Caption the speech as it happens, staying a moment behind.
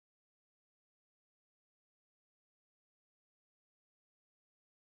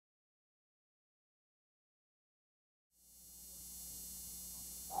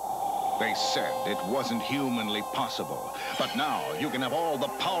They said it wasn't humanly possible. But now you can have all the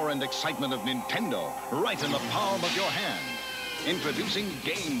power and excitement of Nintendo right in the palm of your hand. Introducing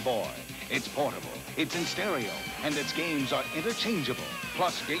Game Boy. It's portable, it's in stereo, and its games are interchangeable.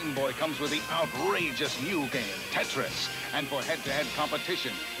 Plus, Game Boy comes with the outrageous new game, Tetris. And for head-to-head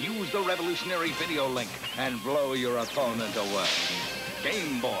competition, use the revolutionary video link and blow your opponent away.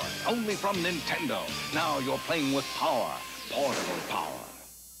 Game Boy, only from Nintendo. Now you're playing with power, portable power.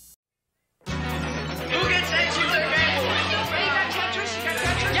 Who gets H with their Game Boy? You got Tetris? You got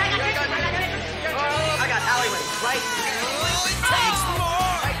Tetris? Yeah, I got Tetris. I got Alleyway, right? Oh, it takes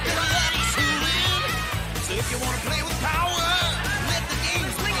more than a buddies who win. So if you want to play with power, let the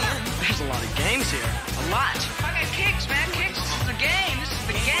games win. There's a lot of games here. A lot. I got Kicks, man. Kicks. This is the game. This is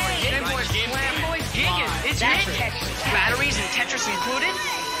the game. Game Boy's Game Boy's gigging. It's Tetris. Batteries and Tetris included?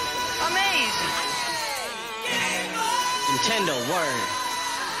 Amazing. Nintendo, word.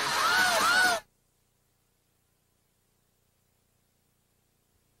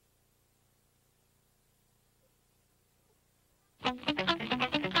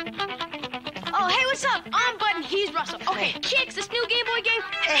 Oh, hey, what's up? I'm Bud and he's Russell. Okay, Kicks, this new Game Boy game.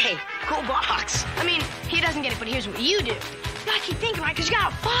 Hey, cool box. I mean, he doesn't get it, but here's what you do. You gotta keep thinking, right? Because you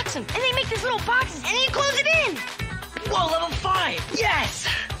gotta box them. And they make these little boxes, and then you close it in. Whoa, level 5. Yes.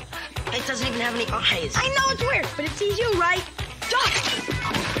 It doesn't even have any eyes. I know it's weird, but it sees you, right? Duck!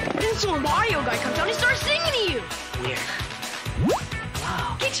 Then some Mario guy comes out and starts singing to you. Weird.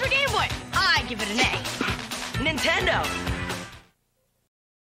 Wow. Kicks for Game Boy. I give it an A. Nintendo.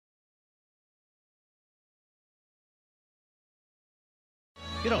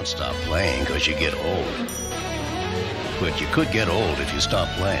 You don't stop playing because you get old. But you could get old if you stop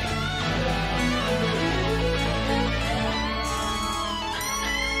playing.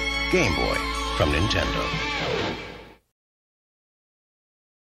 Game Boy from Nintendo.